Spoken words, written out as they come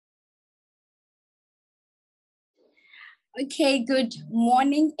Okay, good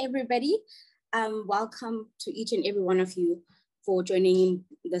morning, everybody. Welcome to each and every one of you for joining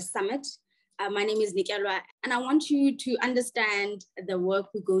the summit. My name is Nikelwa, and I want you to understand the work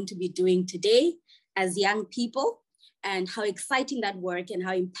we're going to be doing today as young people and how exciting that work and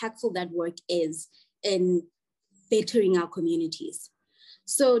how impactful that work is in bettering our communities.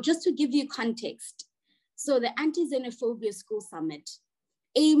 So just to give you context, so the Anti-Xenophobia School Summit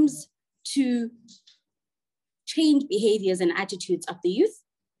aims to change behaviors and attitudes of the youth,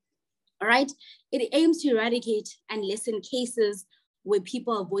 all right? It aims to eradicate and lessen cases where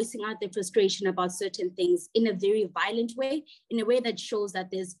people are voicing out their frustration about certain things in a very violent way, in a way that shows that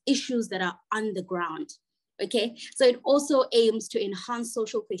there's issues that are on the ground, okay? So it also aims to enhance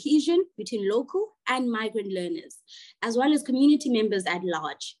social cohesion between local and migrant learners, as well as community members at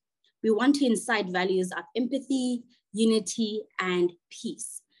large. We want to incite values of empathy, unity, and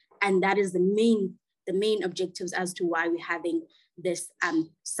peace. And that is the main objectives as to why we're having this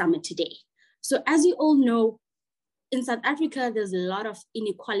summit today. So as you all know, in South Africa, there's a lot of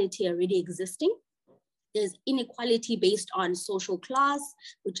inequality already existing. There's inequality based on social class,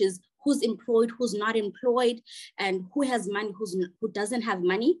 which is who's employed, who's not employed, and who has money, who doesn't have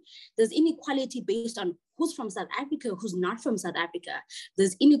money. There's inequality based on who's from South Africa, who's not from South Africa.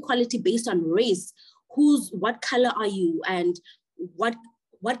 There's inequality based on race, what color are you, and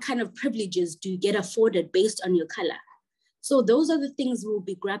what kind of privileges do you get afforded based on your color? So those are the things we'll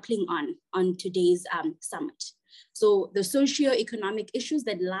be grappling on today's summit. So the socio-economic issues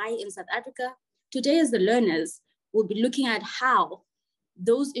that lie in South Africa, today as the learners, we'll be looking at how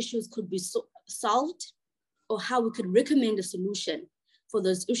those issues could be solved, or how we could recommend a solution for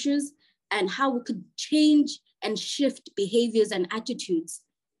those issues, and how we could change and shift behaviors and attitudes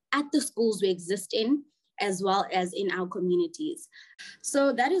at the schools we exist in, as well as in our communities.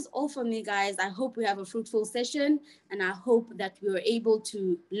 So that is all for me, guys. I hope we have a fruitful session, and I hope that we were able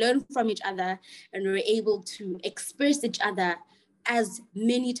to learn from each other and we were able to express each other as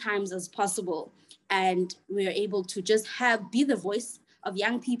many times as possible. And we are able to just be the voice of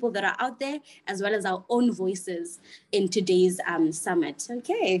young people that are out there, as well as our own voices in today's summit.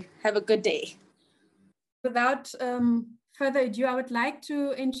 Okay, have a good day. Without further ado, I would like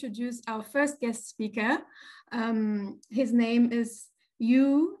to introduce our first guest speaker. His name is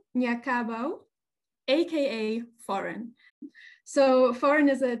Yu Nyakabau, aka Foreign. So Foreign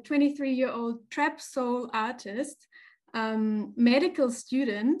is a 23-year-old trap soul artist, medical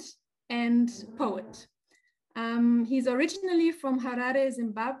student, and poet. He's originally from Harare,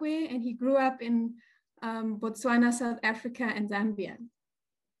 Zimbabwe, and he grew up in Botswana, South Africa, and Zambia.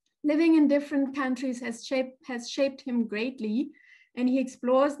 Living in different countries has shaped him greatly, and he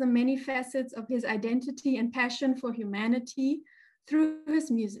explores the many facets of his identity and passion for humanity through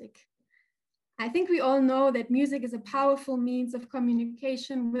his music. I think we all know that music is a powerful means of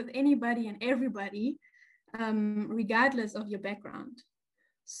communication with anybody and everybody, regardless of your background.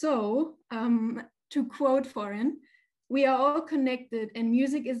 So, to quote Foreign, we are all connected, and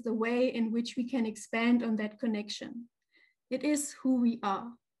music is the way in which we can expand on that connection. It is who we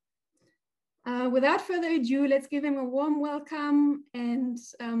are. Without further ado, let's give him a warm welcome, and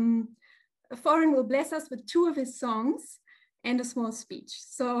Foreign will bless us with 2 of his songs and a small speech.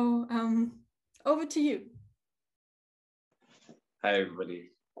 So over to you. Hi, everybody.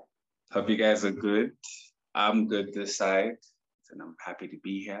 Hope you guys are good. I'm good this side, and I'm happy to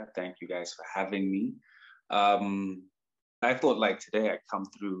be here. Thank you guys for having me. I thought like today I'd come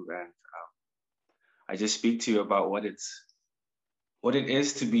through and I just speak to you about what it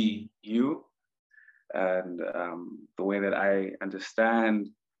is to be you, and the way that I understand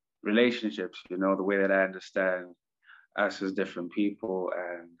relationships, you know, the way that I understand us as different people,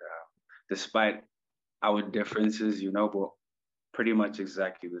 and despite our differences, you know, but pretty much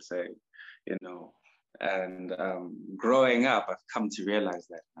exactly the same, you know. And growing up, I've come to realize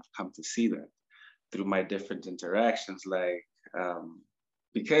that, I've come to see that through my different interactions, like,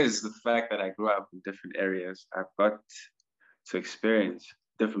 because the fact that I grew up in different areas, I've got to experience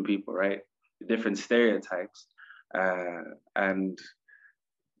different people, right? Different stereotypes, and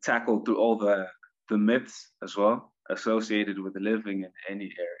tackle through all the myths as well associated with living in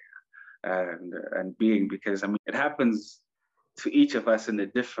any area and being, because I mean, it happens to each of us in a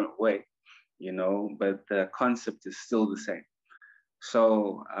different way, you know, but the concept is still the same.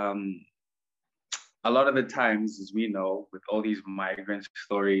 So a lot of the times, as we know, with all these migrant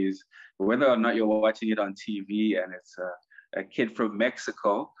stories, whether or not you're watching it on TV and it's a kid from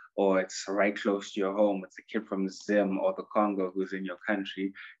Mexico, or it's right close to your home, it's a kid from Zim or the Congo who's in your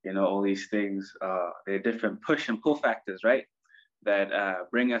country, you know, all these things, they're different push and pull factors, right? That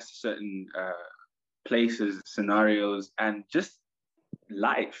bring us to certain places, scenarios, and just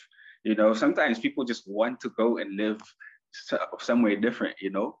life. You know, sometimes people just want to go and live somewhere different,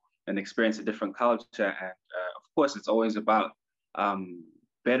 you know, and experience a different culture. And of course, it's always about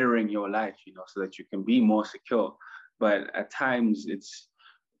bettering your life, you know, so that you can be more secure. But at times, it's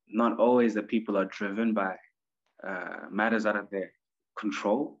not always that people are driven by matters out of their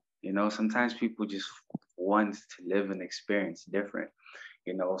control. You know, sometimes people just want to live and experience different,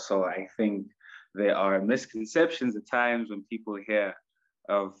 you know. So I think there are misconceptions at times when people hear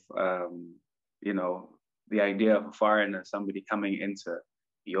of, you know, the idea of a foreigner, somebody coming into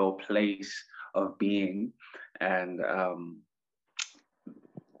your place of being and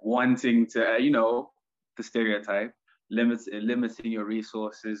wanting to, you know, the stereotype, limiting your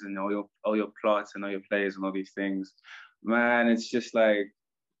resources and all your plots and all your plays and all these things. Man, it's just like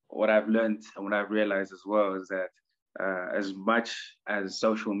what I've learned and what I've realized as well is that as much as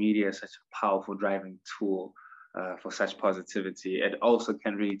social media is such a powerful driving tool for such positivity, it also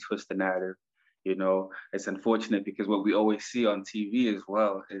can really twist the narrative. You know, it's unfortunate because what we always see on TV as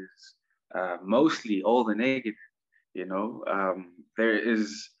well is mostly all the negative. You know,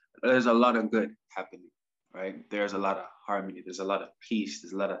 there's a lot of good happening, right? There's a lot of harmony. There's a lot of peace.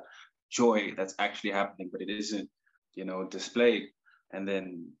 There's a lot of joy that's actually happening, but it isn't, you know, displayed. And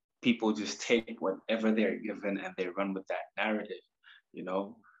then people just take whatever they're given and they run with that narrative, you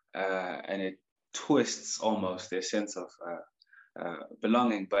know, and it twists almost their sense of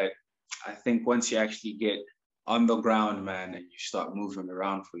belonging. But I think once you actually get on the ground, man, and you start moving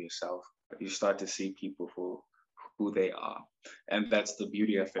around for yourself, you start to see people for who they are. And that's the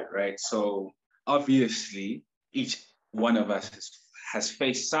beauty of it, right? So obviously, each one of us has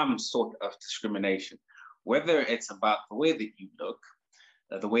faced some sort of discrimination, whether it's about the way that you look,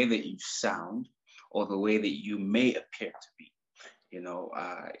 the way that you sound, or the way that you may appear to be. You know,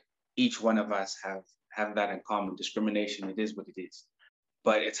 each one of us have that in common. Discrimination, it is what it is.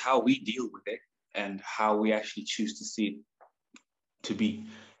 But it's how we deal with it and how we actually choose to see it to be,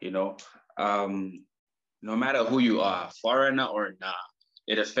 you know. No matter who you are, foreigner or not,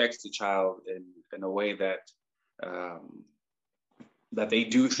 it affects the child in a way that that they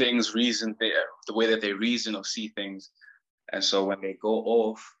do things, the way that they reason or see things. And so when they go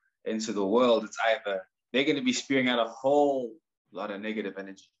off into the world, it's either they're going to be spewing out a whole lot of negative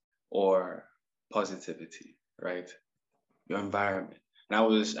energy or positivity, right? Your environment.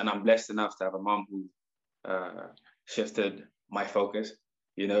 And I'm blessed enough to have a mom who shifted my focus.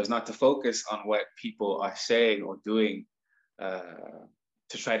 You know, it's not to focus on what people are saying or doing to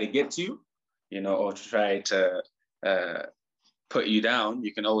try to get to you, you know, or to try to put you down.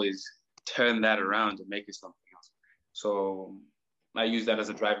 You can always turn that around and make it something else. So I use that as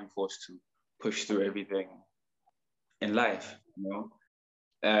a driving force to push through everything in life, you know,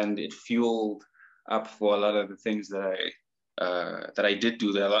 and it fueled up for a lot of the things that I did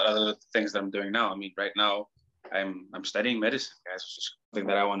do. There are a lot of the things that I'm doing now. I mean, right now, I'm studying medicine, guys. It's just something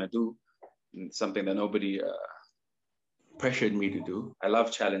that I want to do, and something that nobody pressured me to do. I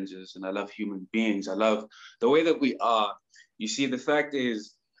love challenges and I love human beings. I love the way that we are. You see, the fact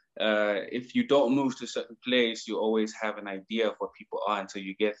is, if you don't move to a certain place, you always have an idea of what people are until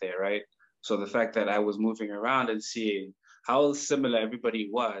you get there, right? So the fact that I was moving around and seeing how similar everybody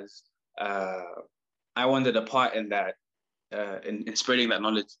was, I wanted a part in that, in spreading that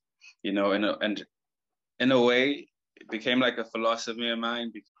knowledge, you know, and in a way, it became like a philosophy of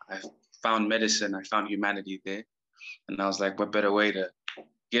mine. I found medicine, I found humanity there. And I was like, what better way to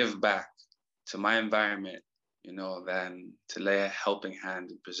give back to my environment, you know, than to lay a helping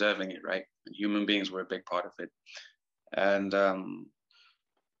hand in preserving it, right? And human beings were a big part of it. And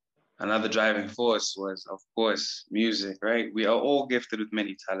another driving force was, of course, music, right? We are all gifted with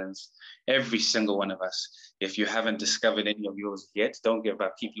many talents, every single one of us. If you haven't discovered any of yours yet, don't give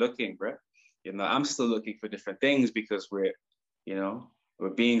up, keep looking, bro. You know, I'm still looking for different things because we're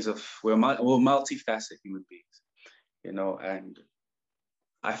multifaceted human beings, you know, and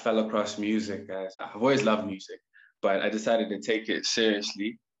I fell across music. I've always loved music, but I decided to take it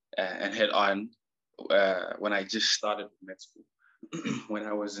seriously and head on when I just started med school. when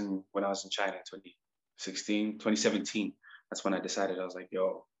I was in China in 2017, that's when I decided. I was like,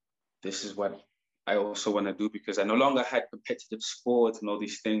 yo, this is what I also want to do, because I no longer had competitive sports and all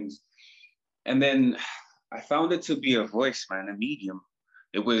these things. And then I found it to be a voice, man, a medium.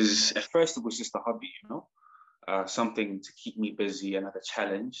 At first it was just a hobby, you know, something to keep me busy, another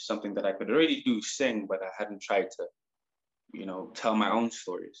challenge, something that I could already do, sing, but I hadn't tried to, you know, tell my own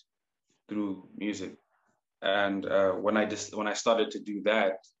stories through music. And when I started to do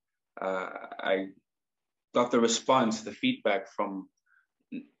that, I got the response, the feedback from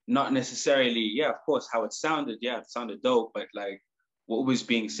not necessarily, yeah, of course, how it sounded, yeah, it sounded dope, but like what was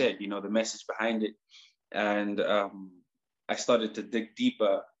being said, you know, the message behind it. And I started to dig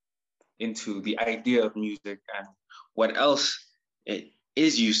deeper into the idea of music and what else it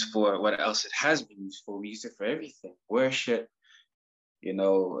is used for, what else it has been used for. We use it for everything, worship, you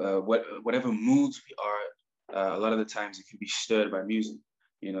know, whatever moods we are. A lot of the times it can be stirred by music.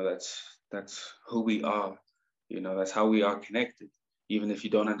 You know, that's who we are. You know, that's how we are connected. Even if you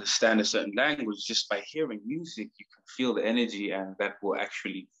don't understand a certain language, just by hearing music, you can feel the energy, and that will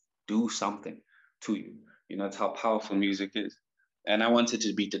actually do something to you. You know, that's how powerful music is. And I wanted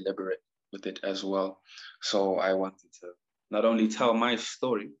to be deliberate with it as well. So I wanted to not only tell my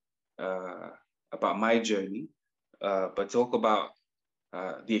story about my journey, but talk about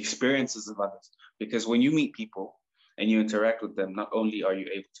the experiences of others. Because when you meet people and you interact with them, not only are you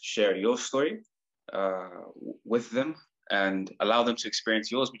able to share your story with them and allow them to experience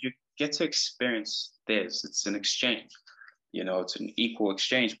yours, but you get to experience theirs. It's an exchange, you know, it's an equal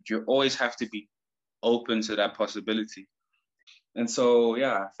exchange, but you always have to be open to that possibility. And so,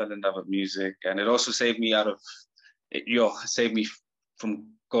 yeah, I fell in love with music, and it also saved me saved me from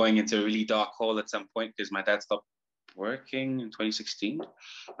going into a really dark hole at some point, because my dad stopped working in 2016.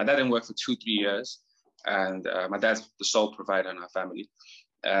 My dad didn't work for 2-3 years, and my dad's the sole provider in our family.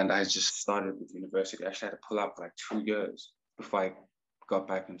 And I just started with university. I actually had to pull out for like 2 years before I got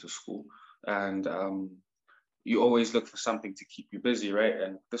back into school. And you always look for something to keep you busy, right?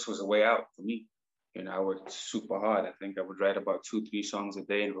 And this was a way out for me. You know, I worked super hard. I think I would write about 2-3 songs a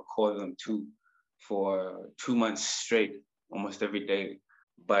day and record them for 2 months straight, almost every day.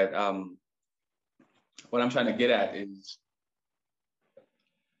 But what I'm trying to get at is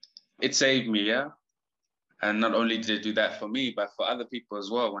it saved me, yeah? And not only did it do that for me, but for other people as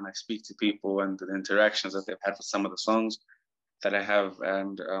well, when I speak to people and the interactions that they've had with some of the songs that I have.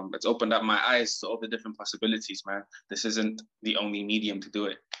 And it's opened up my eyes to all the different possibilities, man. This isn't the only medium to do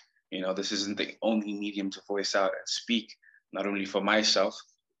it. You know, this isn't the only medium to voice out and speak, not only for myself,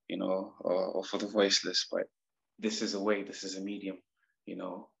 you know, or for the voiceless, but this is a way, this is a medium, you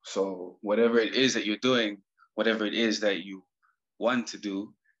know. So whatever it is that you're doing, whatever it is that you want to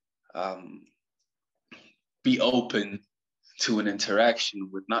do, be open to an interaction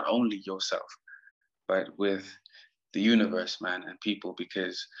with not only yourself, but with the universe, man, and people,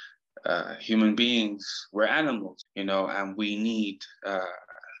 because human beings, we're animals, you know, and we need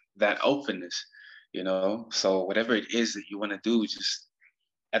that openness, you know. So whatever it is that you want to do, just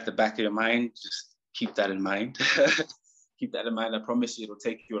at the back of your mind, just keep that in mind. Keep that in mind. I promise you, it'll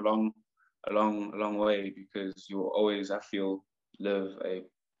take you a long way, because you will always, I feel, live a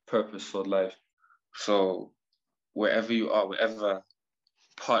purposeful life. So wherever you are, wherever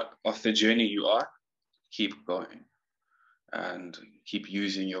part of the journey you are, keep going and keep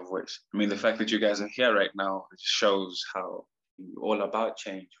using your voice. I mean, the fact that you guys are here right now, it shows how you're all about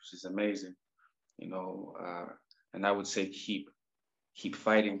change, which is amazing, you know. And I would say keep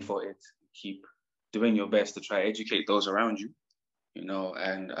fighting for it, keep doing your best to try to educate those around you, you know,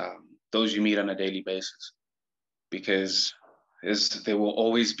 and those you meet on a daily basis, because there will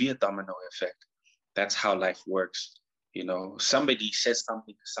always be a domino effect. That's how life works. You know, somebody says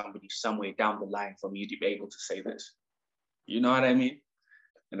something to somebody somewhere down the line for you to be able to say this. You know what I mean?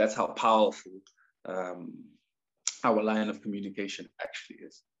 And that's how powerful our line of communication actually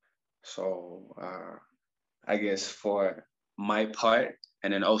is. So I guess for my part,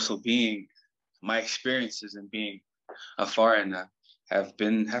 and then also being my experiences and being a foreigner have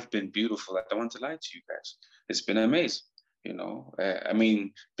been beautiful. I don't want to lie to you guys. It's been amazing. You know, I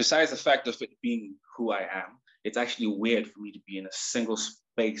mean, besides the fact of it being who I am, it's actually weird for me to be in a single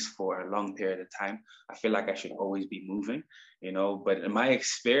space for a long period of time. I feel like I should always be moving, you know, but in my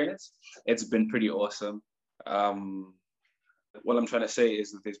experience, it's been pretty awesome. What I'm trying to say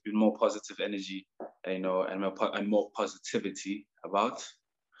is that there's been more positive energy, you know, and more positivity about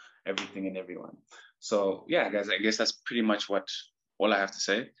everything and everyone. So yeah, guys, I guess that's pretty much all I have to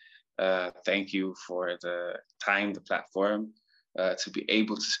say. Thank you for the time, the platform, to be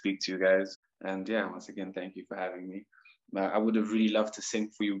able to speak to you guys. And yeah, once again, thank you for having me. I would have really loved to sing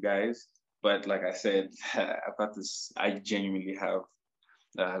for you guys, but like I said, I've got this, I genuinely have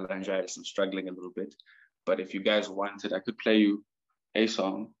laryngitis. I'm struggling a little bit. But if you guys wanted, I could play you a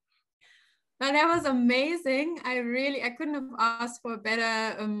song. Now, that was amazing. I couldn't have asked for a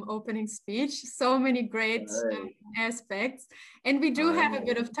better opening speech. So many great aspects. And we do have a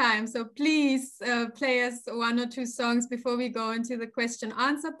bit of time. So please play us 1 or 2 songs before we go into the question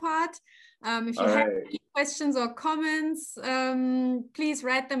answer part. If you have any questions or comments, please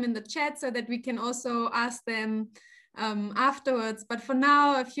write them in the chat so that we can also ask them afterwards. But for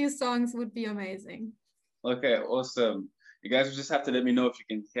now, a few songs would be amazing. Okay, awesome. You guys will just have to let me know if you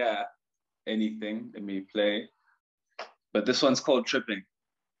can hear anything. Let me play. But this one's called Tripping.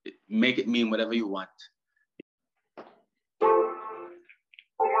 Make it mean whatever you want.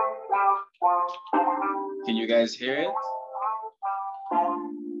 Can you guys hear it?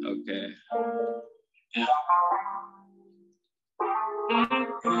 Okay. Yeah.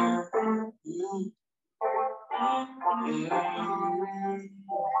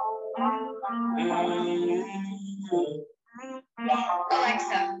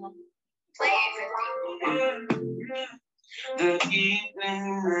 Alexa, play 850. The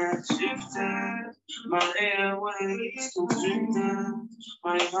evening that shifted, my airways constricted,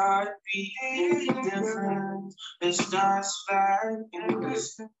 my heart beating different, the stars fly and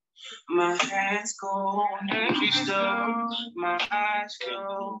glisten, my hands cold and crystal, my eyes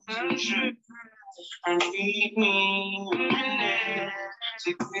closed and dripping. I need me a minute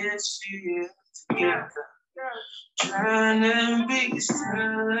to get you together. Trying to be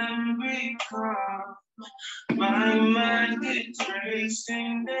still and be calm. My mind is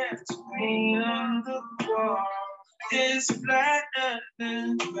racing, that's me on the wall. It's flatter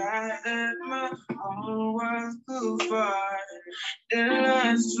than flattered, my whole world goodbye. Then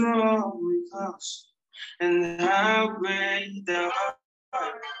I saw me close, and how great the heart.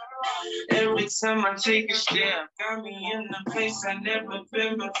 Every time I take a step, got me in a place I never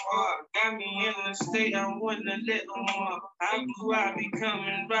been before. Got me in a state I want a little more. How do I become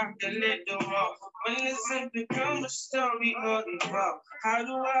and rock a little more? When does it become a story or evolve? How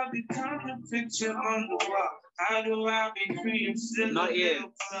do I become a picture on the wall? How do I be free and still not yet?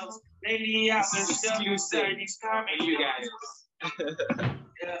 Lately I've been stuck inside these comments. You guys.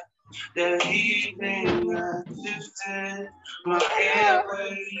 Yeah. The evening I shifted, my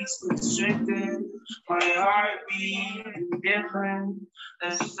airways constricted, my heart beating different,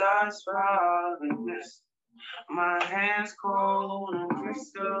 the stars falling mist. My hands cold and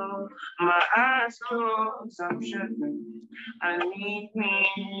crystal, my eyes closed, I'm tripping. I need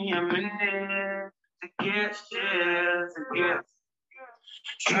me a minute to get shit together.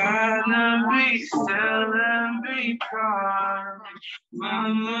 Trying to be still and be calm. My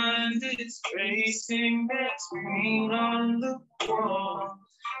mind is racing, that's pain on the wall.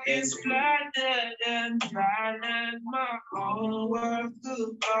 It's flooded and flooded my whole world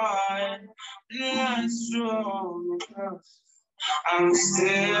goodbye. And I strong close. I'm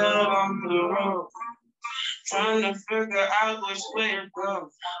still on the road, trying to figure out which way to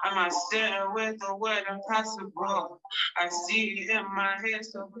go. Am I sitting with the word impossible? I see it in my head,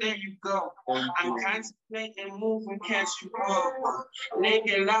 so there you go. I'm contemplating moving, catch you go.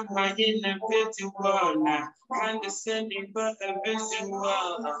 Naked like my individual now. Condescending but a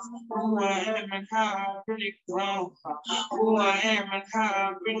visual. Who I am and how I really grown. Who I am and how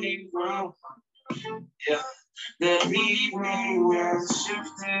I really grown. Yeah. The evening has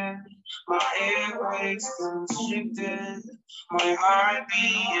shifted, my airways constricted, my heart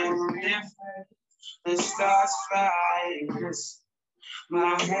beating different, the stars fly this.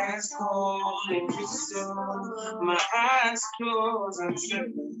 My hands cold and crystal, my eyes closed, I'm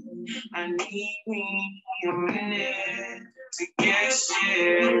tripping. I need me a minute to get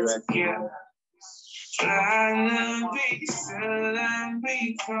shit together. Trying to be still and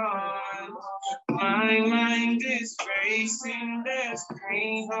be calm. My mind is racing, there's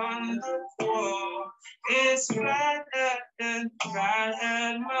pain on the wall. It's flattered and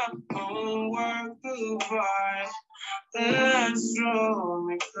flattered, my own work goodbye. Let's draw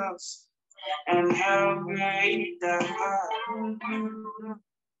me close and how great the heart.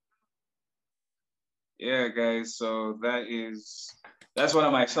 Yeah, guys, so that's one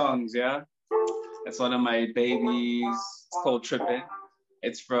of my songs, yeah? That's one of my babies. It's called Trippin'.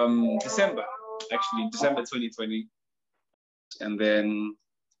 It's from December 2020. And then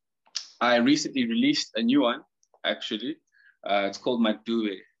I recently released a new one, actually. It's called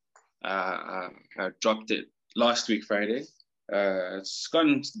Madue. I dropped it last week, Friday. It's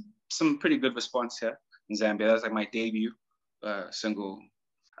gotten some pretty good response here in Zambia. That's like my debut single.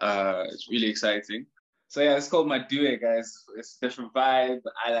 It's really exciting. So yeah, it's called Madue, guys. It's a different vibe.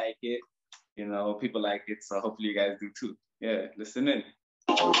 I like it. You know, people like it, so hopefully you guys do too. Yeah, listen in.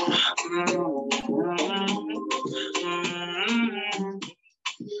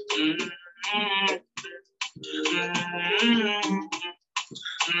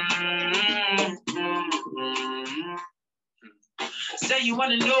 Say you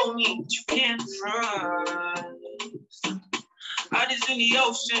wanna know me, but you can't run. I just in the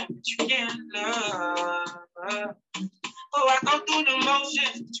ocean, but you can't love. Oh, I go through the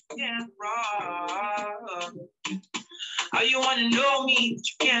motions, but you can't run. How you wanna know me, but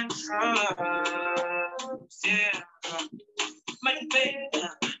you can't trust? Yeah. My baby,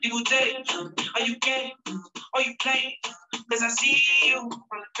 you day, are you gay? Are you playing? Cause I see you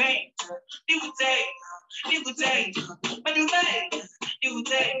from the pain. You day, my new baby, you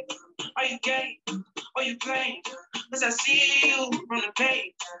day, are you gay? Are you playing? Cause I see you from the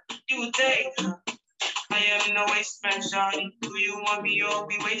pain. You day. I am no waste man, shawty. Do you want me or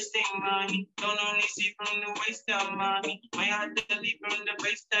be wasting money? Don't only see from the waist of money. My heart delete from the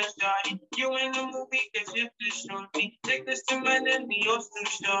waist of shawty. You in the movie, they flip the shorty. Take this to my enemy, yours to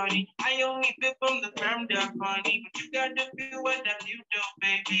shorty. I only flip from the ground down funny. But you gotta feel what that you do,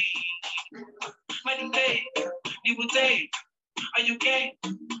 baby. My new day, you will take. Are you gay?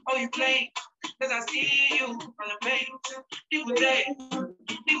 Are you playing? Cause I see you from the page. You will take.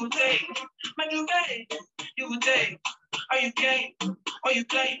 My new day, you will take. Are you gay? Are you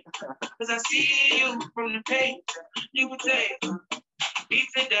playing? Cause I see you from the page. You will take.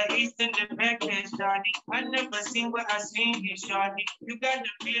 East in the package, shawty. I never seen what I seen here, shawty. You got to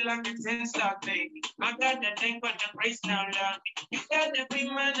feel like a 10-star, baby. I got to thank for the grace now, love. You got to be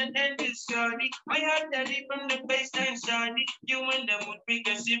mine and end this, shawty. My heart daddy from the baseline, shawty. You in the mood, we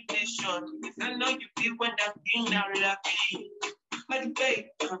can shift this, shawty. Cause I know you feel what I feel now, lucky. My babe,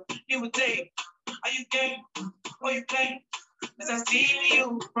 you would take. Are you gay? Are you playing? Cause I see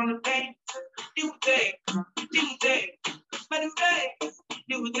you from the pain. You would take. My babe,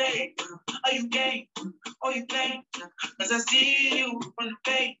 you would take. Are you gay? Are you playing? Cause I see you from the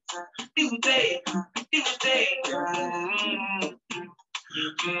pain. You would take.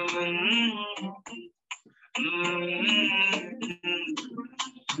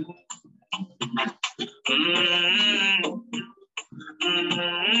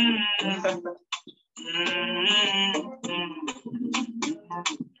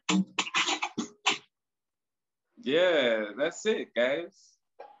 Yeah, that's it, guys.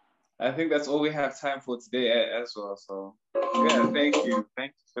 I think that's all we have time for today as well. So yeah, thank you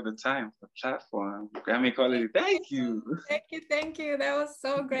for the time, for the platform, Grammy quality. Thank you. Thank you. That was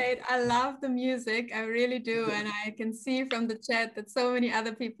so great. I love the music. I really do, and I can see from the chat that so many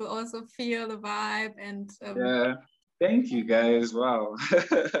other people also feel the vibe. And yeah, thank you, guys. Wow.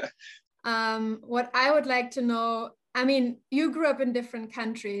 What I would like to know, I mean, you grew up in different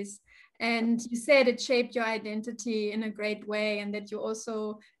countries. And you said it shaped your identity in a great way, and that you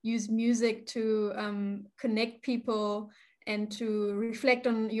also use music to connect people and to reflect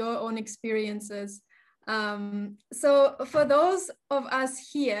on your own experiences. So for those of us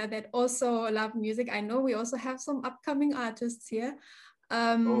here that also love music, I know we also have some upcoming artists here.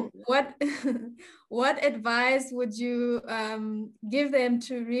 What what advice would you give them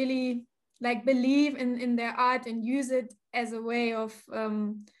to really like believe in their art and use it as a way of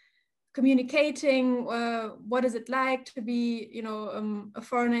communicating what is it like to be, you know, a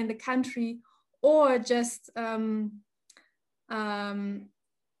foreigner in the country, or just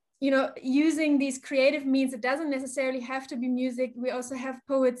you know, using these creative means? It doesn't necessarily have to be music. We also have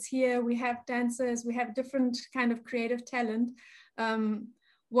poets here, we have dancers, we have different kind of creative talent.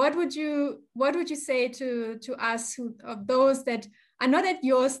 What would you say to us of those that are not at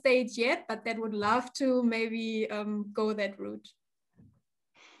your stage yet, but that would love to maybe go that route?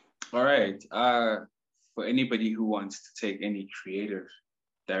 All right. For anybody who wants to take any creative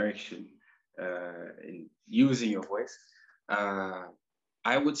direction in using your voice,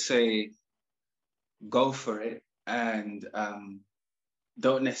 I would say go for it, and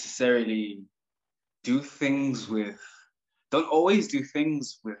don't necessarily don't always do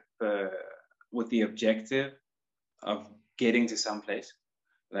things with the objective of getting to some place.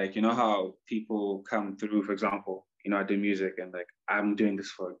 Like, you know how people come through, for example, you know, I do music and like, I'm doing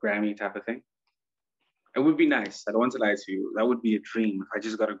this for a Grammy type of thing. It would be nice. I don't want to lie to you. That would be a dream. If I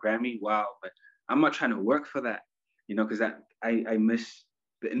just got a Grammy, wow. But I'm not trying to work for that, you know, because I miss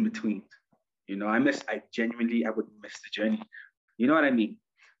the in-between. You know, I would miss the journey. You know what I mean?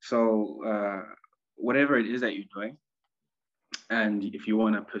 So whatever it is that you're doing, and if you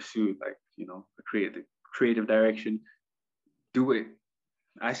want to pursue like, you know, a creative direction, do it.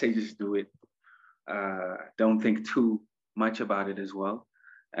 I say just do it. Don't think too much about it as well.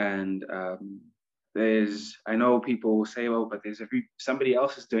 And I know people will say, well, but somebody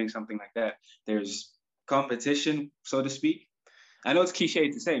else is doing something like that. There's competition, so to speak. I know it's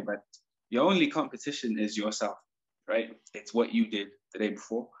cliche to say, but your only competition is yourself, right? It's what you did the day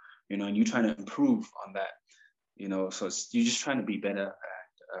before, you know, and you're trying to improve on that, you know. So you're just trying to be better,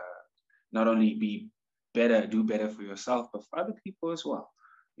 and not only be better, do better for yourself, but for other people as well,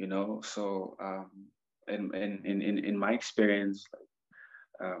 you know. So in my experience, like,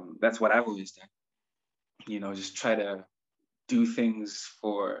 that's what I've always done. just try to do things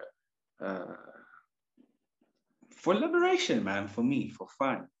for liberation, man, for me, for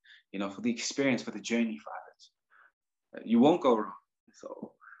fun, for the experience, for the journey, for others. You won't go wrong.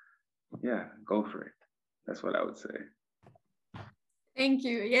 So yeah, go for it. That's what I would say. Thank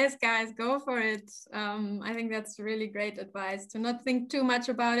you. Yes, guys, go for it. I think that's really great advice, to not think too much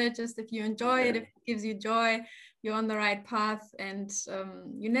about it. Just if you enjoy it, if it gives you joy, you're on the right path, and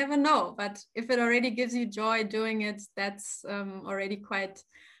you never know. But if it already gives you joy doing it, that's already quite,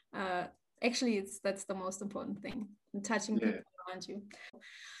 actually, that's the most important thing, touching people around you.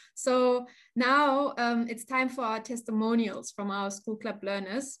 So now it's time for our testimonials from our School Club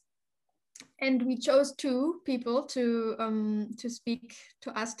learners. And we chose two people to speak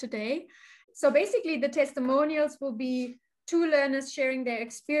to us today. So basically the testimonials will be two learners sharing their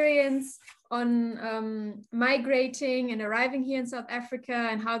experience on migrating and arriving here in South Africa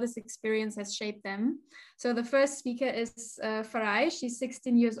and how this experience has shaped them. So the first speaker is Farai. She's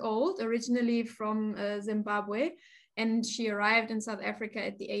 16 years old, originally from Zimbabwe, and she arrived in South Africa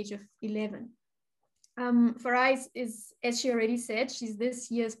at the age of 11. Farai is, as she already said, she's this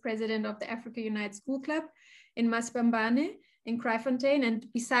year's president of the Africa Unite School Club in Masbambane in Kraaifontein. And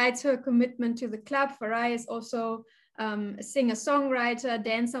besides her commitment to the club, Farai is also a singer-songwriter,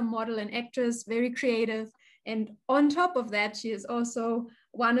 dancer, model, and actress, very creative. And on top of that, she is also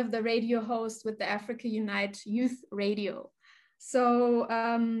one of the radio hosts with the Africa Unite Youth Radio. So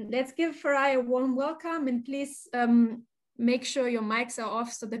let's give Farai a warm welcome, and please make sure your mics are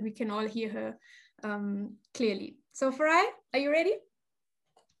off so that we can all hear her clearly. So Farai, are you ready?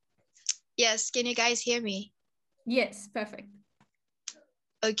 Yes, can you guys hear me? Yes, perfect.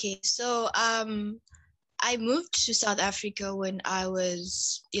 Okay, so I moved to South Africa when I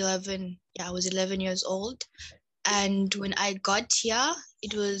was 11. Yeah, I was 11 years old. And when I got here,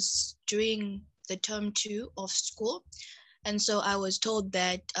 it was during the term 2 of school. And so I was told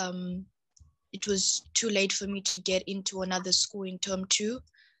that it was too late for me to get into another school in term 2.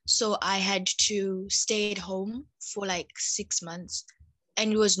 So I had to stay at home for like 6 months.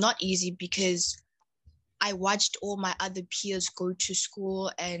 And it was not easy because I watched all my other peers go to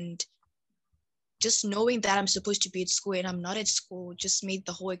school, and just knowing that I'm supposed to be at school and I'm not at school just made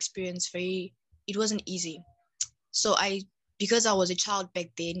the whole experience it wasn't easy. So because I was a child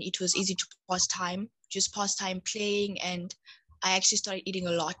back then, it was easy to pass time playing, and I actually started eating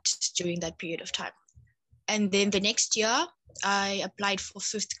a lot during that period of time. And then the next year, I applied for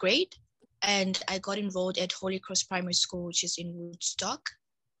 5th grade, and I got enrolled at Holy Cross Primary School, which is in Woodstock.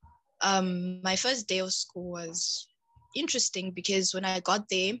 My first day of school was interesting because when I got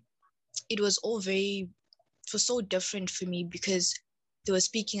there, it was so different for me because they were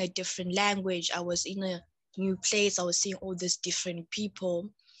speaking a different language. I was in a new place. I was seeing all these different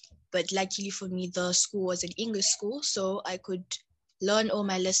people. But luckily for me, the school was an English school, so I could learn all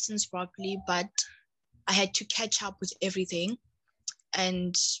my lessons properly, but I had to catch up with everything.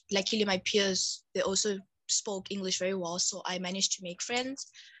 And luckily my peers, they also spoke English very well, so I managed to make friends.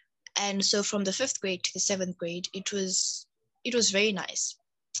 And so from the 5th grade to the 7th grade, it was very nice.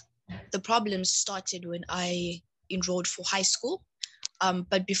 The problems started when I enrolled for high school.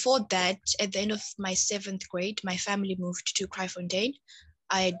 But before that, at the end of my 7th grade, my family moved to Kraaifontein.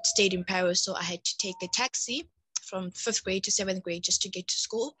 I had stayed in Paris, so I had to take a taxi from 5th grade to 7th grade just to get to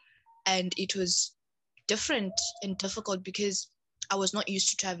school. And it was different and difficult because I was not used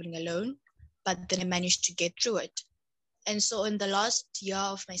to traveling alone, but then I managed to get through it. And so in the last year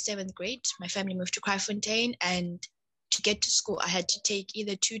of my 7th grade, my family moved to Kraaifontein, and to get to school, I had to take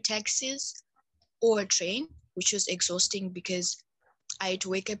either 2 taxis or a train, which was exhausting because I had to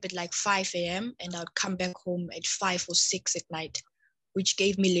wake up at like 5 a.m. and I'd come back home at 5 or 6 at night, which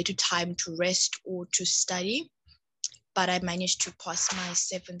gave me little time to rest or to study. But I managed to pass my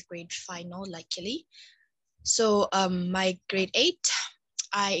 7th grade final, luckily. So my grade 8,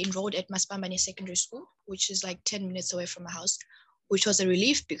 I enrolled at Masbambane Secondary School, which is like 10 minutes away from my house, which was a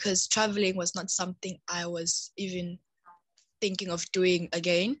relief because traveling was not something I was even thinking of doing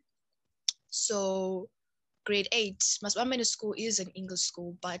again. So grade 8, Masbambane School is an English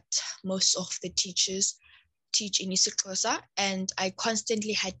school, but most of the teachers teach in isiXhosa, and I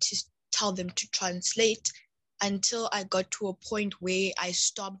constantly had to tell them to translate until I got to a point where I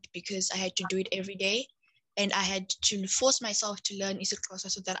stopped because I had to do it every day. And I had to force myself to learn isiXhosa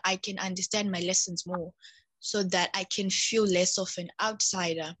so that I can understand my lessons more, so that I can feel less of an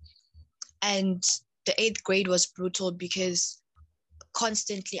outsider. And the 8th grade was brutal because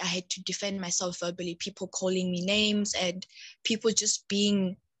constantly I had to defend myself verbally, people calling me names and people just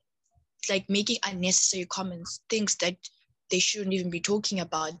being like making unnecessary comments, things that they shouldn't even be talking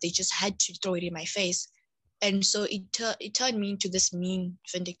about. They just had to throw it in my face. And so it turned me into this mean,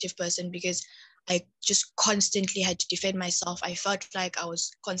 vindictive person because I just constantly had to defend myself. I felt like I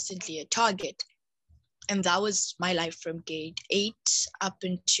was constantly a target. And that was my life from grade 8 up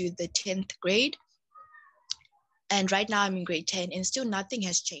into the 10th grade. And right now I'm in grade 10 and still nothing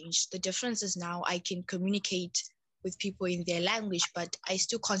has changed. The difference is now I can communicate with people in their language, but I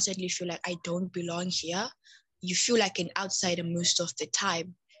still constantly feel like I don't belong here. You feel like an outsider most of the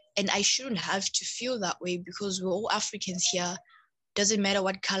time. And I shouldn't have to feel that way because we're all Africans here. Doesn't matter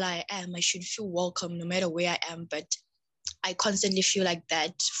what color I am, I should feel welcome no matter where I am. But I constantly feel like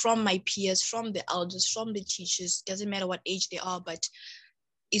that from my peers, from the elders, from the teachers, doesn't matter what age they are, but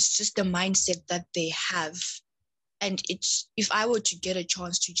it's just the mindset that they have. And if I were to get a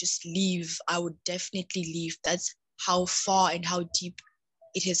chance to just leave, I would definitely leave. That's how far and how deep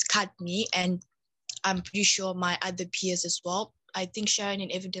it has cut me. And I'm pretty sure my other peers as well. I think Sharon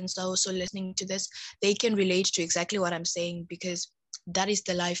and Evidence are also listening to this. They can relate to exactly what I'm saying because that is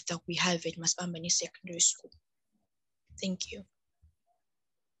the life that we have at Masbambani Secondary School. Thank you.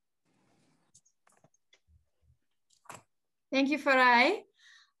 Thank you, Farai.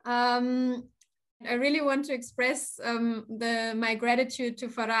 I really want to express my gratitude to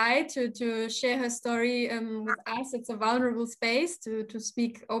Farai to share her story with us. It's a vulnerable space to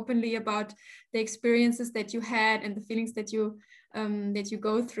speak openly about the experiences that you had and the feelings that you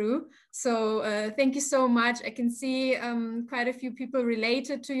go through. So thank you so much. I can see quite a few people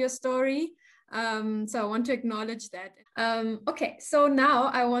related to your story. So I want to acknowledge that. Okay, so now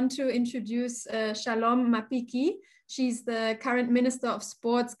I want to introduce Shalom Mapiki. She's the current Minister of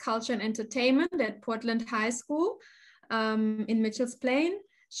Sports, Culture and Entertainment at Portland High School in Mitchell's Plain.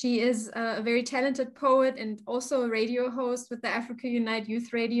 She is a very talented poet and also a radio host with the Africa Unite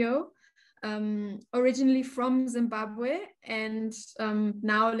Youth Radio, originally from Zimbabwe and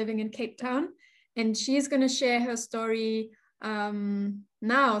now living in Cape Town. And she's going to share her story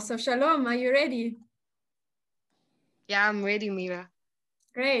now. So Shalom, are you ready? Yeah, I'm ready, Mira.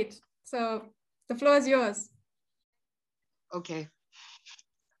 Great. So the floor is yours. Okay.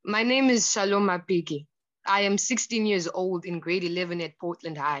 My name is Shalom Mapiki. I am 16 years old in grade 11 at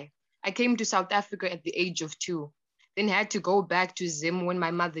Portland High. I came to South Africa at the age of 2, then had to go back to Zim when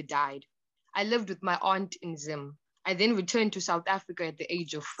my mother died. I lived with my aunt in Zim. I then returned to South Africa at the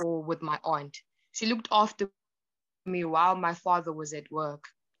age of 4 with my aunt. She looked after me while my father was at work.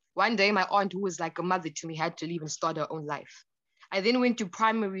 One day, my aunt, who was like a mother to me, had to leave and start her own life. I then went to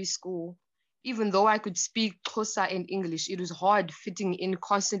primary school. Even though I could speak Xhosa and English, it was hard fitting in,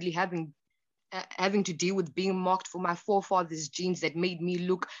 constantly having to deal with being mocked for my forefathers' genes that made me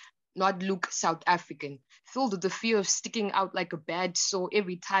not look South African, filled with the fear of sticking out like a bad sore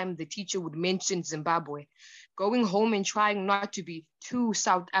every time the teacher would mention Zimbabwe. Going home and trying not to be too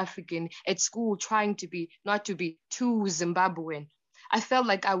South African, at school trying not to be too Zimbabwean. I felt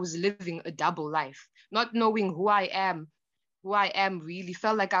like I was living a double life, not knowing who I am really.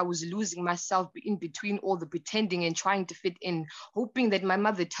 Felt like I was losing myself in between all the pretending and trying to fit in, hoping that my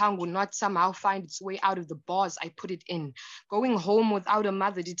mother tongue would not somehow find its way out of the bars I put it in. Going home without a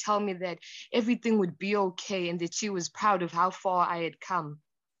mother to tell me that everything would be okay and that she was proud of how far I had come.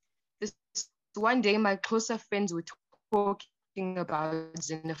 This one day, my closer friends were talking about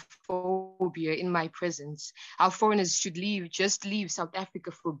xenophobia in my presence, how foreigners should just leave South Africa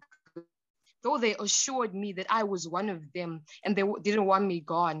for good. Though they assured me that I was one of them and they didn't want me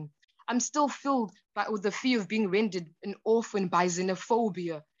gone, I'm still filled with the fear of being rendered an orphan by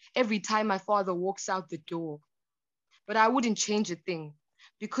xenophobia every time my father walks out the door. But I wouldn't change a thing,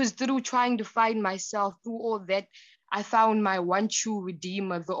 because through trying to find myself, through all that, I found my one true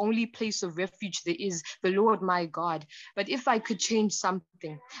Redeemer, the only place of refuge there is, the Lord my God. But if I could change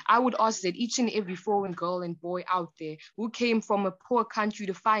something, I would ask that each and every foreign girl and boy out there who came from a poor country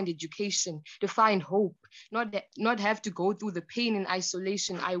to find education, to find hope, not have to go through the pain and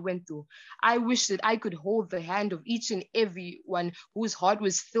isolation I went through. I wish that I could hold the hand of each and every one whose heart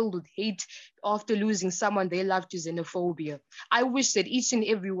was filled with hate after losing someone they loved to xenophobia. I wish that each and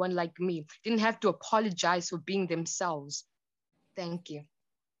every one like me didn't have to apologize for being themselves. Thank you.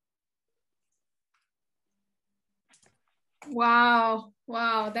 Wow,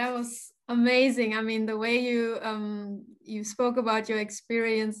 that was amazing. I mean, the way you spoke about your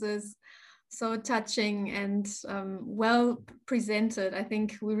experiences, so touching and well presented. I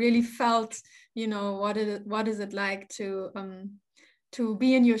think we really felt, what is it like to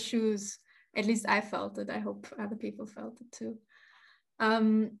be in your shoes. At least I felt it. I hope other people felt it too.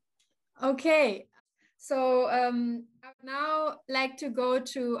 Okay, so I would now like to go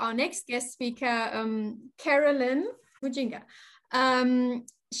to our next guest speaker, Carolyn Mujinga.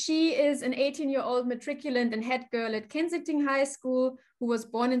 She is an 18-year-old matriculant and head girl at Kensington High School who was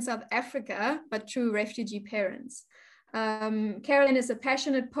born in South Africa, but to refugee parents. Caroline is a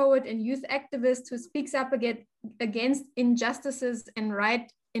passionate poet and youth activist who speaks up against injustices and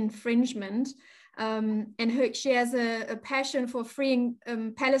right infringement. And she has a passion for freeing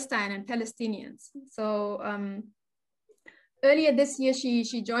Palestine and Palestinians. So earlier this year,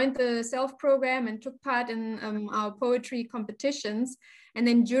 she joined the SELF program and took part in our poetry competitions. And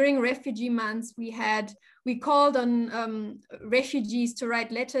then during refugee months, we called on refugees to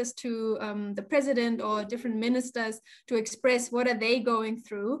write letters to the president or different ministers to express what are they going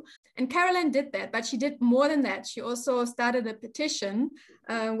through. And Caroline did that, but she did more than that. She also started a petition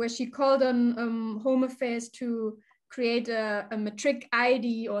where she called on Home Affairs to create a matric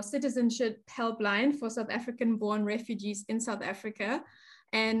ID or citizenship helpline for South African-born refugees in South Africa.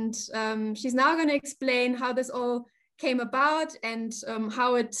 And she's now going to explain how this all came about and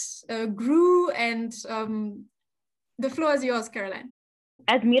how it grew. And the floor is yours, Caroline.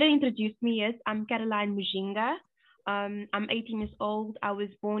 As Mira introduced me, yes, I'm Caroline Mujinga. I'm 18 years old. I was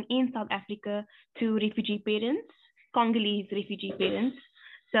born in South Africa to refugee parents, Congolese refugee parents.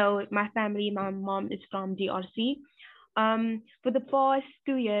 So my family, my mom is from DRC. For the past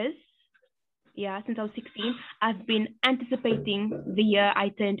 2 years, since I was 16, I've been anticipating the year I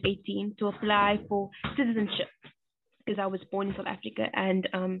turned 18 to apply for citizenship because I was born in South Africa. And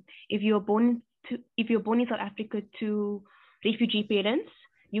if you're born in South Africa to refugee parents,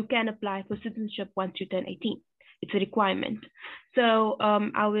 you can apply for citizenship once you turn 18. It's a requirement. So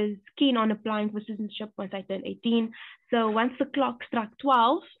I was keen on applying for citizenship once I turned 18. So once the clock struck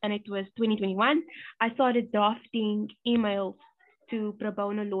 12 and it was 2021, I started drafting emails to pro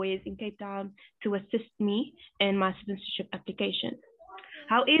bono lawyers in Cape Town to assist me in my citizenship application.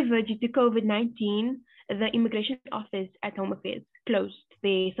 However, due to COVID-19, the immigration office at Home Affairs closed.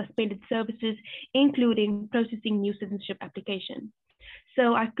 They suspended services, including processing new citizenship applications.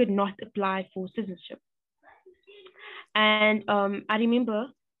 So I could not apply for citizenship. And I remember,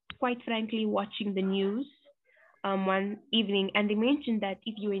 quite frankly, watching the news one evening, and they mentioned that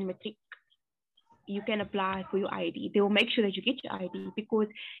if you're in matric, you can apply for your ID. They will make sure that you get your ID, because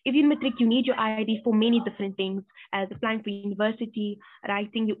if you're in matric, you need your ID for many different things, as applying for university,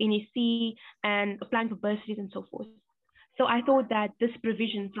 writing your NSC, and applying for bursaries and so forth. So I thought that this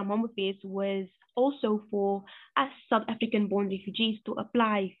provision from Home Affairs was also for us South African-born refugees to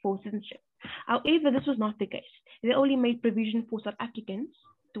apply for citizenship. However, this was not the case. They only made provision for South Africans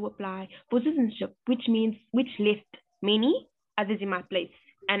to apply for citizenship, which left many others in my place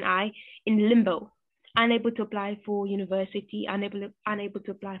and I in limbo, unable to apply for university, unable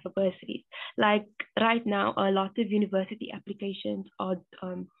to apply for bursaries. Like right now, a lot of university applications are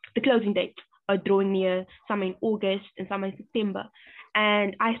the closing dates are drawing near, some in August and some in September,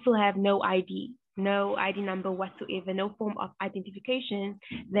 and I still have no ID number whatsoever, no form of identification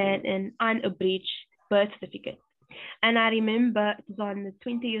than an unabridged birth certificate. And I remember it was on the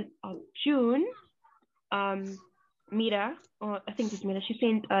 20th of June, Mira, or I think it's Mira, she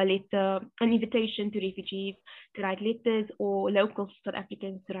sent a letter, an invitation to refugees to write letters, or local South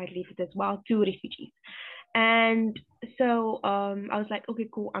Africans to write letters as well to refugees. And so I was like, okay,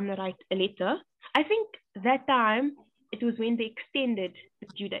 cool, I'm gonna write a letter. I think that time it was when they extended the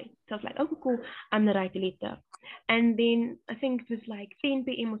due date. So I was like, okay, cool, I'm gonna write a letter. And then I think it was like 10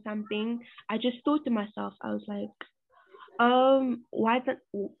 p.m. or something. I just thought to myself, I was like,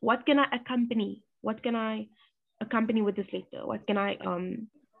 what can I accompany? What can I accompany with this letter? What can I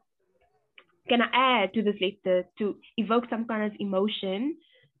add to this letter to evoke some kind of emotion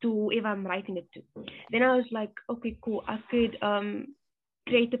to whoever I'm writing it to? Then I was like, okay, cool, I could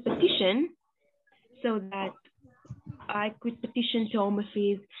create a petition so that I could petition to Home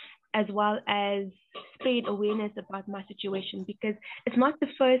Affairs, as well as spread awareness about my situation, because I'm not the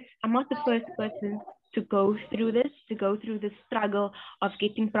first person to go through this struggle of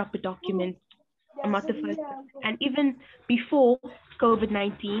getting proper documents. I'm not the first person. And even before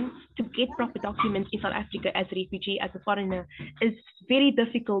COVID-19, to get proper documents in South Africa as a refugee, as a foreigner, is very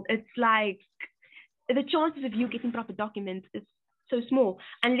difficult. It's like the chances of you getting proper documents is so small,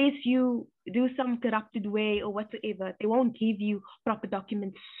 unless you do some corrupted way or whatsoever. They won't give you proper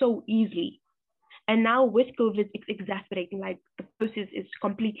documents so easily. And now with COVID, it's exasperating. Like, the process is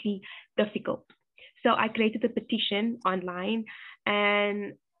completely difficult. So I created a petition online,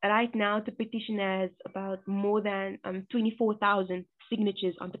 and right now the petition has about more than 24,000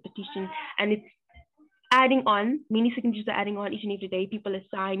 signatures on the petition, and it's adding on. Many signatures are adding on each and every day. People are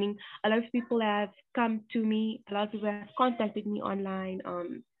signing. A lot of people have come to me. A lot of people have contacted me online.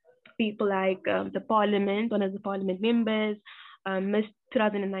 People like the parliament, one of the parliament members, Miss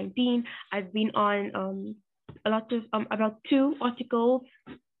 2019. I've been on a lot of about 2 articles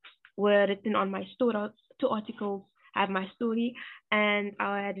were written on my story. 2 articles have my story, and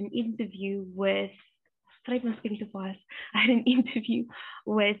I had an interview with. Sorry if I'm speaking too fast. I had an interview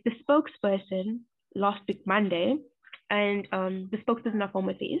with the spokesperson last week Monday, and the spokesperson of Home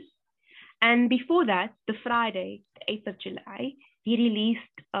Affairs. And before that, the Friday, the 8th of July, they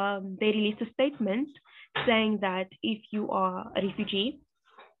released a statement saying that if you are a refugee,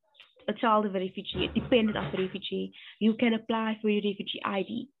 a child of a refugee, a dependent of a refugee, you can apply for your refugee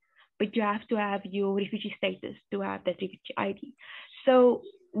ID, but you have to have your refugee status to have that refugee ID. So,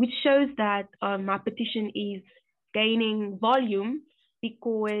 which shows that my petition is gaining volume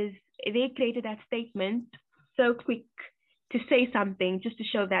because they created that statement so quick to say something just to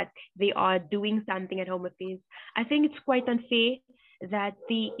show that they are doing something at Home Affairs. I think it's quite unfair that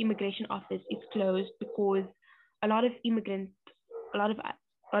the immigration office is closed because a lot of immigrants, a lot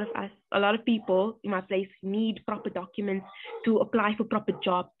of people in my place need proper documents to apply for proper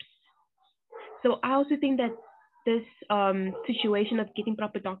jobs. So I also think that this situation of getting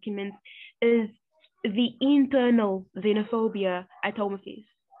proper documents is the internal xenophobia at Home Affairs.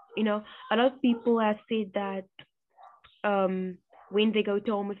 You know, a lot of people have said that when they go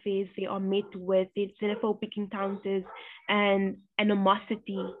to Home Affairs, they are met with xenophobic encounters and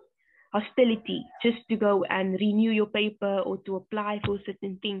animosity, hostility, just to go and renew your paper or to apply for a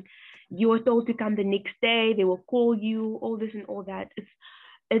certain thing. You are told to come the next day, they will call you, all this and all that.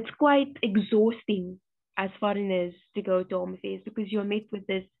 It's quite exhausting as foreigners to go to Home Affairs because you're met with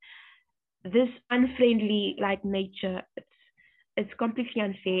this unfriendly like nature. It's completely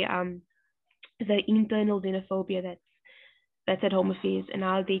unfair. The internal xenophobia that's at Home Affairs and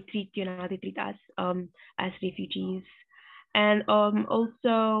how they treat you and how they treat us as refugees. And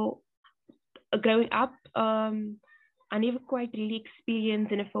also growing up, I never quite really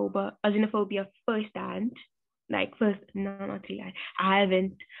experienced xenophobia firsthand. No, not really. I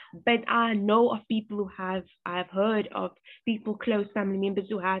haven't, but I know of people who have. I've heard of people, close family members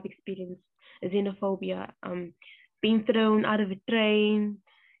who have experienced xenophobia, being thrown out of a train,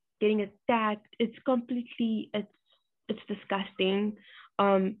 getting attacked. It's disgusting.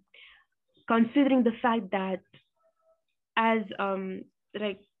 Considering the fact that as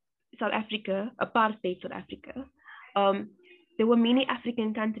South Africa, apartheid South Africa, there were many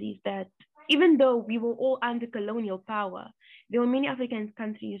African countries that, even though we were all under colonial power, there were many African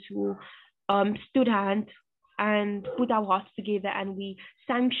countries who stood hand and put our hearts together, and we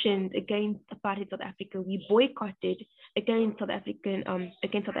sanctioned against apartheid South Africa. We boycotted against the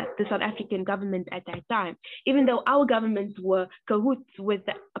South African government at that time, even though our governments were cahoots with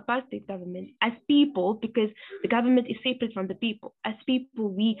the apartheid government. As people, because the government is separate from the people, as people,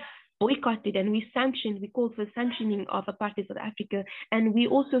 we boycotted and we called for sanctioning of apartheid South Africa. And we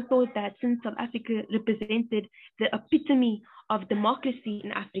also thought that since South Africa represented the epitome of democracy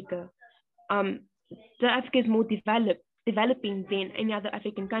in Africa, South Africa is more developing than any other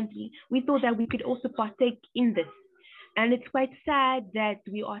African country, we thought that we could also partake in this. And it's quite sad that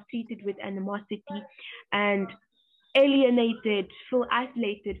we are treated with animosity and alienated, feel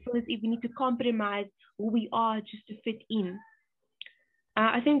isolated, feel as if we need to compromise who we are just to fit in.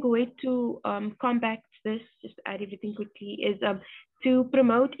 I think a way to combat this, just to add everything quickly, is to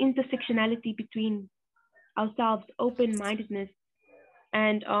promote intersectionality between ourselves, open-mindedness,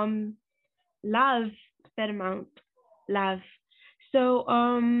 and love, paramount, love. So,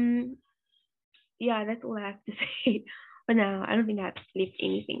 yeah, that's all I have to say for now. I don't think I've left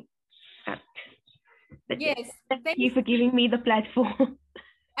anything out. But yes, thank you for giving me the platform.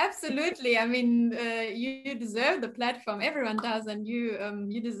 Absolutely. I mean, you deserve the platform. Everyone does, and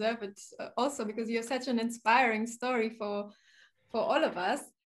you deserve it also because you're such an inspiring story for all of us.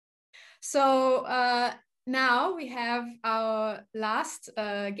 So now we have our last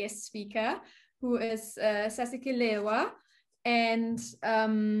guest speaker, who is Sasiki Lewa, and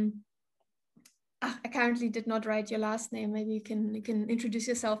I currently did not write your last name. Maybe you can introduce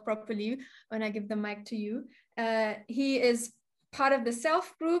yourself properly when I give the mic to you. He is part of the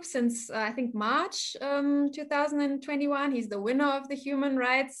Self Group since I think March 2021. He's the winner of the Human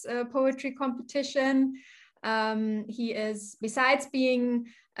Rights Poetry Competition. He is, besides being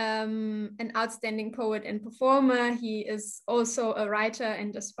an outstanding poet and performer, he is also a writer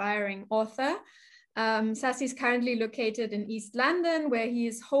and aspiring author. Sasi is currently located in East London, where he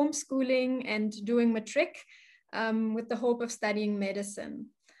is homeschooling and doing matric with the hope of studying medicine.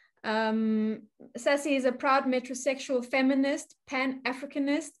 Sasi is a proud metrosexual feminist,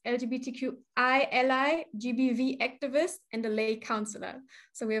 Pan-Africanist, LGBTQI ally, GBV activist, and a lay counselor.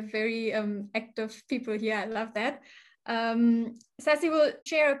 So we have very active people here. I love that. Sassy will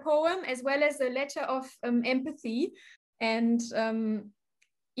share a poem as well as a letter of empathy. And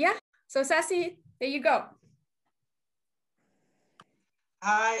yeah, so Sassy, there you go.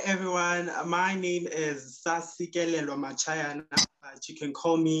 Hi everyone, my name is Sassy Kelelwa Machayana, but you can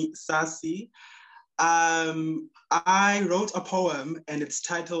call me Sassy. I wrote a poem and it's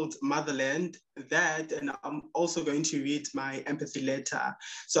titled Motherland. And I'm also going to read my empathy letter.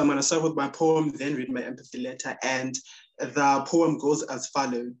 So I'm going to start with my poem, then read my empathy letter. And the poem goes as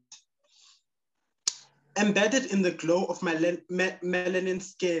follows. Embedded in the glow of my melanin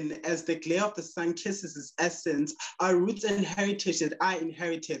skin, as the glare of the sun kisses its essence, are roots and heritage that I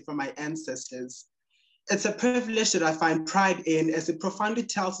inherited from my ancestors. It's a privilege that I find pride in, as it profoundly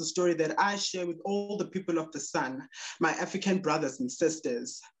tells the story that I share with all the people of the sun, my African brothers and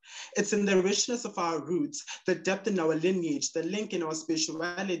sisters. It's in the richness of our roots, the depth in our lineage, the link in our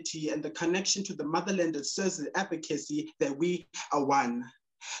spirituality, and the connection to the motherland that serves as advocacy that we are one.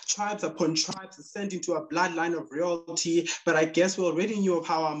 Tribes upon tribes ascend into a bloodline of royalty, but I guess we already knew of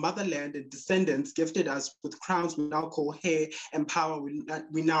how our motherland and descendants gifted us with crowns we now call hair and power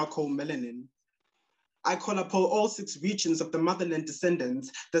we now call melanin. I call upon all 6 regions of the motherland descendants,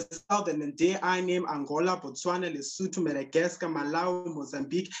 the southern and there I name Angola, Botswana, Lesotho, Madagascar, Malawi,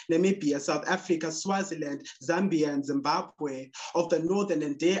 Mozambique, Namibia, South Africa, Swaziland, Zambia, and Zimbabwe. Of the northern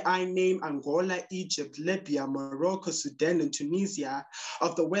and there I name Angola, Egypt, Libya, Morocco, Sudan, and Tunisia.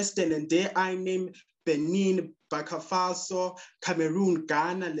 Of the western and there I name Benin, Burkina Faso, Cameroon,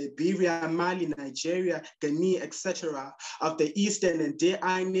 Ghana, Liberia, Mali, Nigeria, Guinea, etc. Of the eastern and there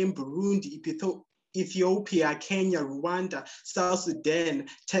I name Burundi, Ethiopia, Kenya, Rwanda, South Sudan,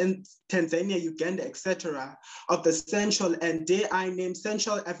 Tanzania, Uganda, etc. Of the central and there I name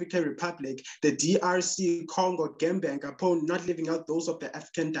Central African Republic, the DRC, Congo, Gambia, and Gabon, not leaving out those of the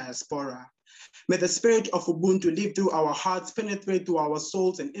African diaspora. May the spirit of Ubuntu live through our hearts, penetrate through our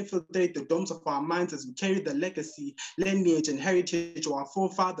souls, and infiltrate the domes of our minds as we carry the legacy, lineage, and heritage of our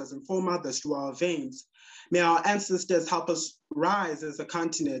forefathers and foremothers through our veins. May our ancestors help us rise as a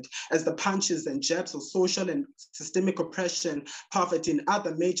continent, as the punches and jabs of social and systemic oppression, poverty, and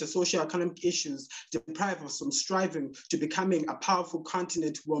other major socio-economic issues deprive us from striving to becoming a powerful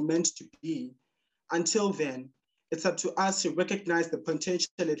continent we were meant to be. Until then, it's up to us to recognize the potential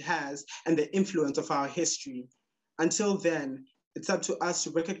it has and the influence of our history. Until then, it's up to us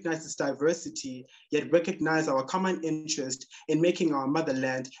to recognize its diversity, yet recognize our common interest in making our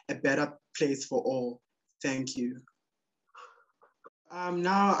motherland a better place for all. Thank you.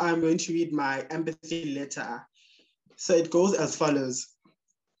 Now I'm going to read my empathy letter. So it goes as follows.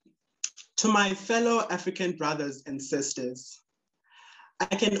 To my fellow African brothers and sisters,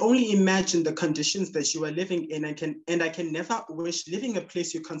 I can only imagine the conditions that you are living in, and I can never wish living a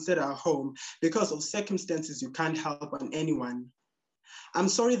place you consider a home because of circumstances you can't help on anyone. I'm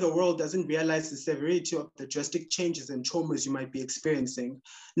sorry the world doesn't realize the severity of the drastic changes and traumas you might be experiencing.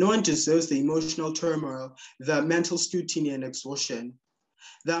 No one deserves the emotional turmoil, the mental scrutiny and exhaustion.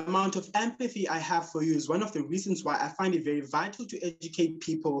 The amount of empathy I have for you is one of the reasons why I find it very vital to educate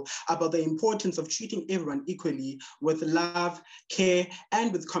people about the importance of treating everyone equally with love, care,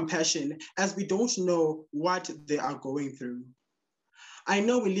 and with compassion, as we don't know what they are going through. I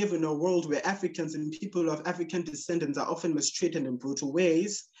know we live in a world where Africans and people of African descendants are often mistreated in brutal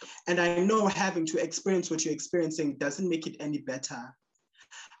ways, and I know having to experience what you're experiencing doesn't make it any better.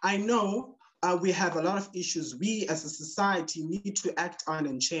 I know we have a lot of issues we as a society need to act on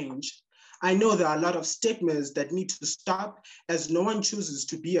and change. I know there are a lot of stigmas that need to stop, as no one chooses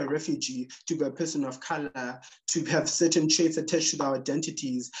to be a refugee, to be a person of color, to have certain traits attached to our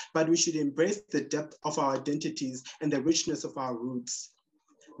identities, but we should embrace the depth of our identities and the richness of our roots.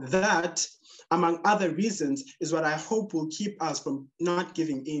 That, among other reasons, is what I hope will keep us from not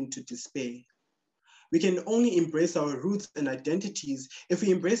giving in to despair. We can only embrace our roots and identities if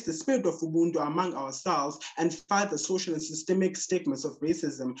we embrace the spirit of Ubuntu among ourselves and fight the social and systemic stigmas of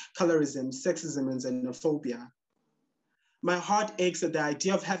racism, colorism, sexism, and xenophobia. My heart aches at the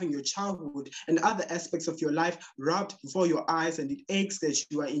idea of having your childhood and other aspects of your life rubbed before your eyes, and it aches that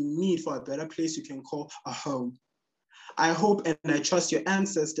you are in need for a better place you can call a home. I hope and I trust your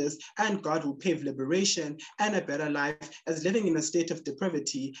ancestors and God will pave liberation and a better life, as living in a state of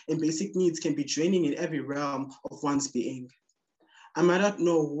depravity and basic needs can be draining in every realm of one's being. I might not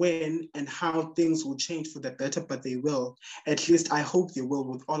know when and how things will change for the better, but they will. At least I hope they will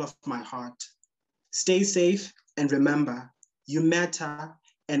with all of my heart. Stay safe and remember, you matter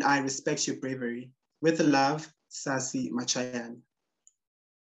and I respect your bravery. With love, Sassy Machayan.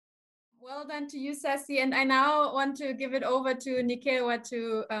 Well done to you, Sassy. And I now want to give it over to Nikewa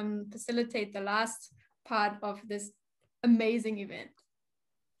to facilitate the last part of this amazing event.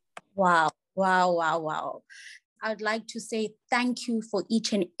 Wow, wow, wow, wow. I would like to say thank you for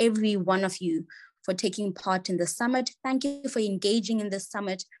each and every one of you for taking part in the summit. Thank you for engaging in this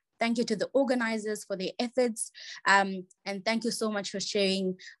summit. Thank you to the organizers for their efforts. And thank you so much for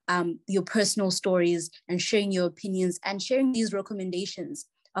sharing your personal stories and sharing your opinions and sharing these recommendations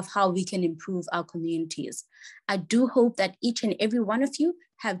of how we can improve our communities. I do hope that each and every one of you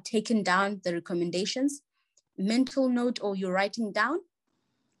have taken down the recommendations, mental note, or you're writing down,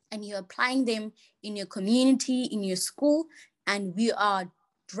 and you're applying them in your community, in your school, and we are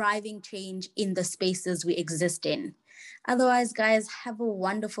driving change in the spaces we exist in. Otherwise, guys, have a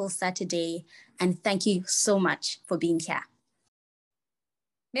wonderful Saturday, and thank you so much for being here.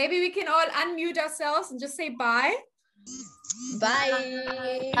 Maybe we can all unmute ourselves and just say bye.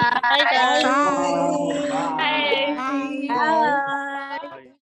 Bye. Bye, guys. Bye. Bye.